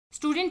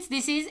Students,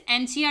 this is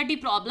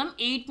NCERT problem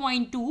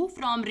 8.2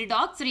 from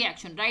redox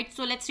reaction, right?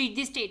 So let's read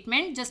this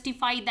statement.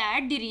 Justify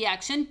that the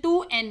reaction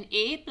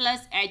 2Na plus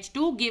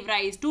H2 give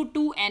rise to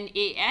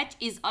 2NaH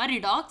is a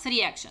redox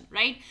reaction,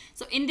 right?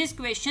 So in this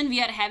question,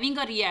 we are having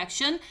a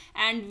reaction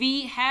and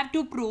we have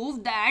to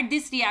prove that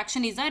this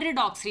reaction is a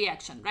redox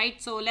reaction,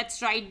 right? So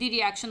let's write the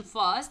reaction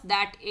first.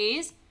 That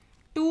is,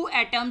 two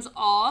atoms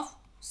of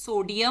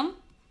sodium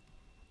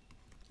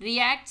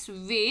reacts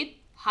with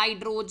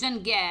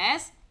hydrogen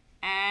gas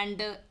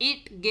and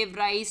it give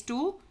rise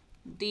to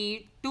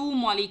the two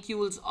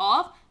molecules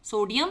of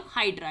sodium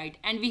hydride,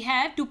 and we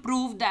have to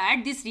prove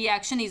that this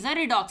reaction is a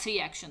redox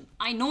reaction.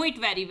 I know it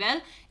very well.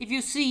 If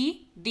you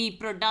see the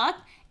product,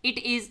 it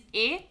is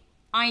a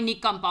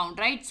ionic compound,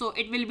 right? So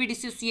it will be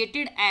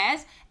dissociated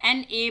as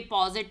Na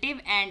positive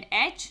and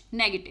H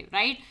negative,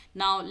 right?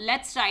 Now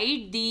let's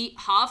write the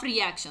half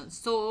reactions.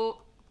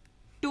 So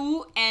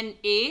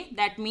 2Na,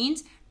 that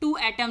means two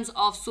atoms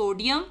of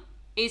sodium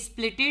is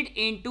splitted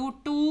into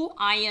two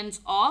ions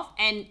of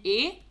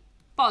Na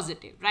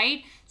positive,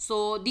 right?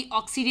 So the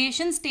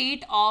oxidation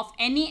state of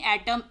any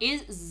atom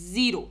is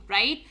 0,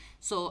 right?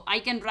 So I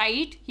can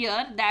write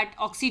here that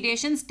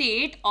oxidation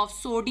state of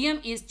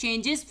sodium is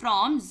changes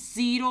from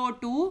 0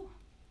 to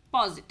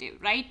positive,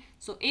 right?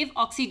 So if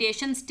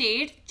oxidation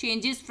state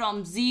changes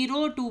from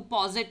 0 to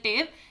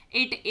positive,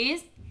 it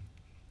is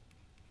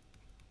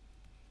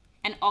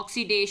an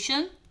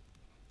oxidation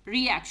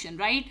reaction,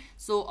 right?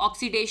 So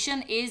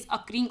oxidation is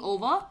occurring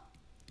over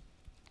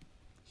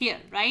here,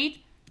 right?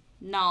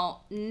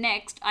 Now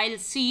next I'll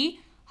see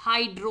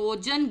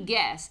hydrogen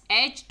gas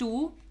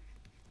H2.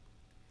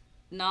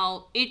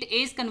 Now it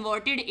is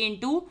converted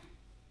into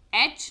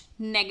H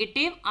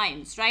negative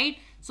ions, right?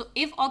 So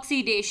if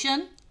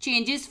oxidation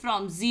changes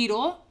from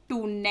 0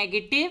 to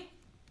negative,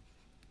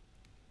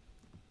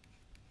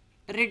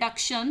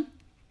 reduction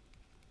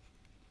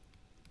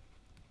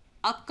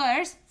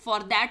occurs for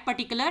that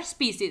particular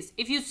species.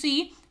 If you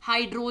see,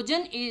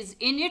 hydrogen is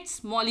in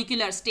its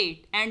molecular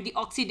state and the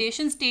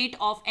oxidation state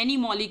of any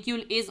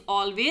molecule is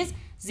always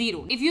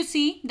 0. If you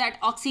see that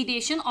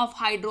oxidation of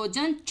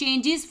hydrogen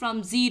changes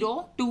from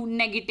 0 to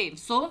negative,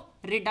 so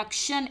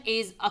reduction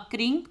is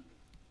occurring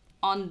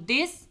on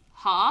this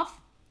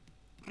half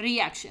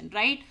reaction,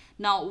 right?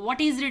 Now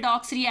what is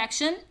redox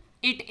reaction?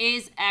 It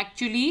is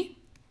actually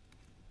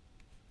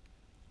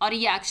a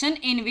reaction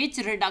in which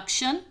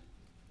reduction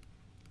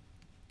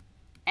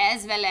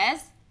as well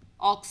as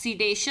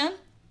oxidation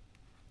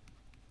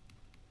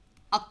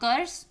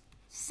occurs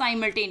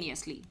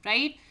simultaneously,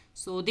 right?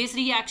 So this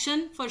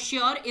reaction for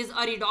sure is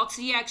a redox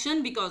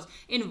reaction because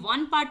in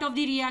one part of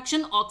the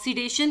reaction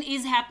oxidation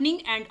is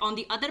happening and on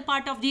the other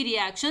part of the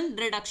reaction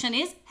reduction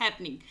is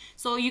happening.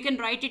 So you can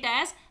write it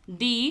as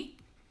the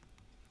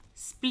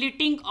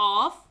splitting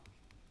of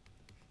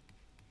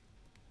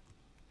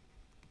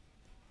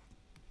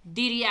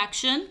the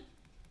reaction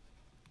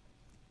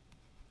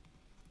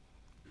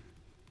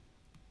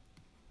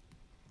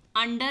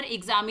under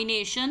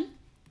examination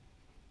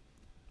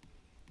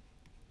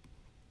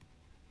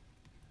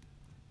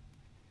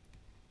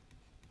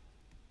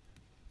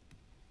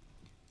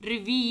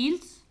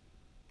reveals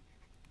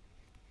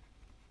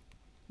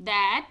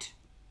that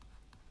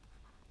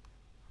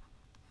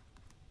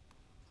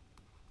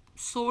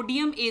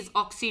sodium is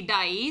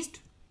oxidized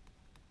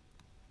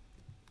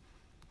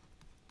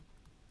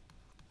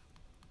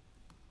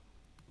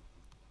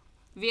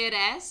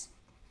whereas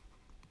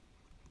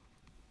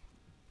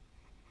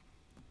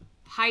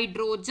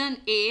hydrogen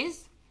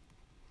is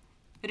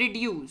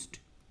reduced.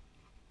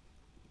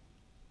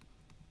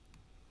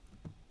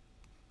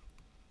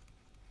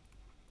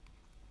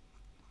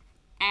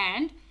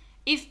 And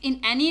if in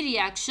any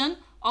reaction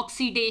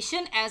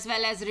oxidation as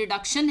well as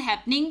reduction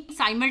happening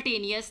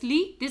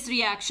simultaneously, this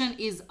reaction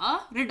is a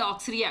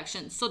redox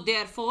reaction. So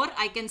therefore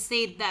I can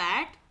say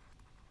that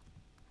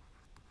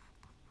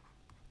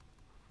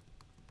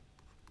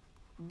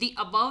the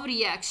above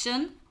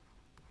reaction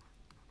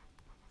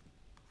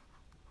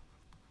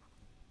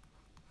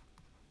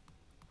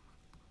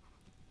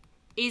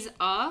is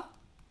a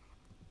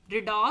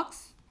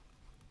redox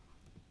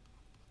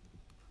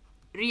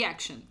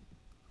reaction.